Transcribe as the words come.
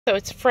So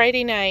it's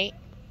Friday night.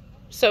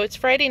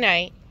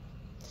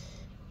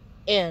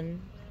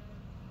 And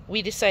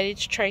we decided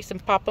to try some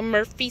Papa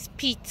Murphy's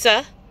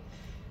pizza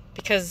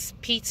because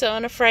pizza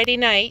on a Friday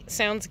night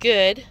sounds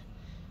good,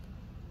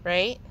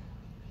 right?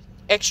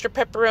 Extra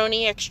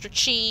pepperoni, extra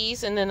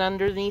cheese, and then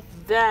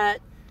underneath that,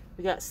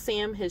 we got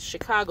Sam his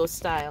Chicago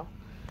style.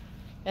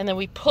 And then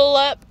we pull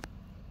up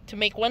to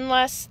make one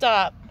last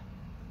stop.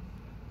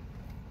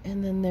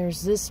 And then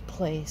there's this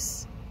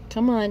place.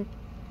 Come on,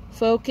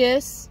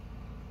 focus.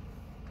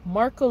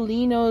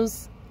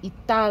 Marcolino's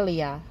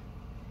Italia.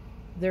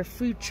 Their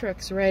food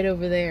truck's right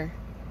over there.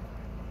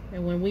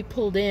 And when we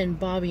pulled in,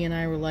 Bobby and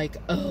I were like,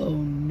 oh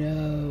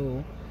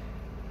no.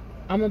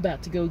 I'm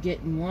about to go get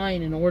in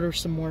line and order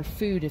some more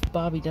food if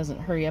Bobby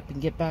doesn't hurry up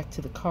and get back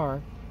to the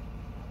car.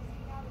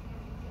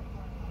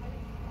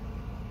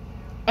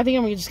 I think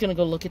I'm just going to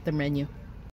go look at the menu.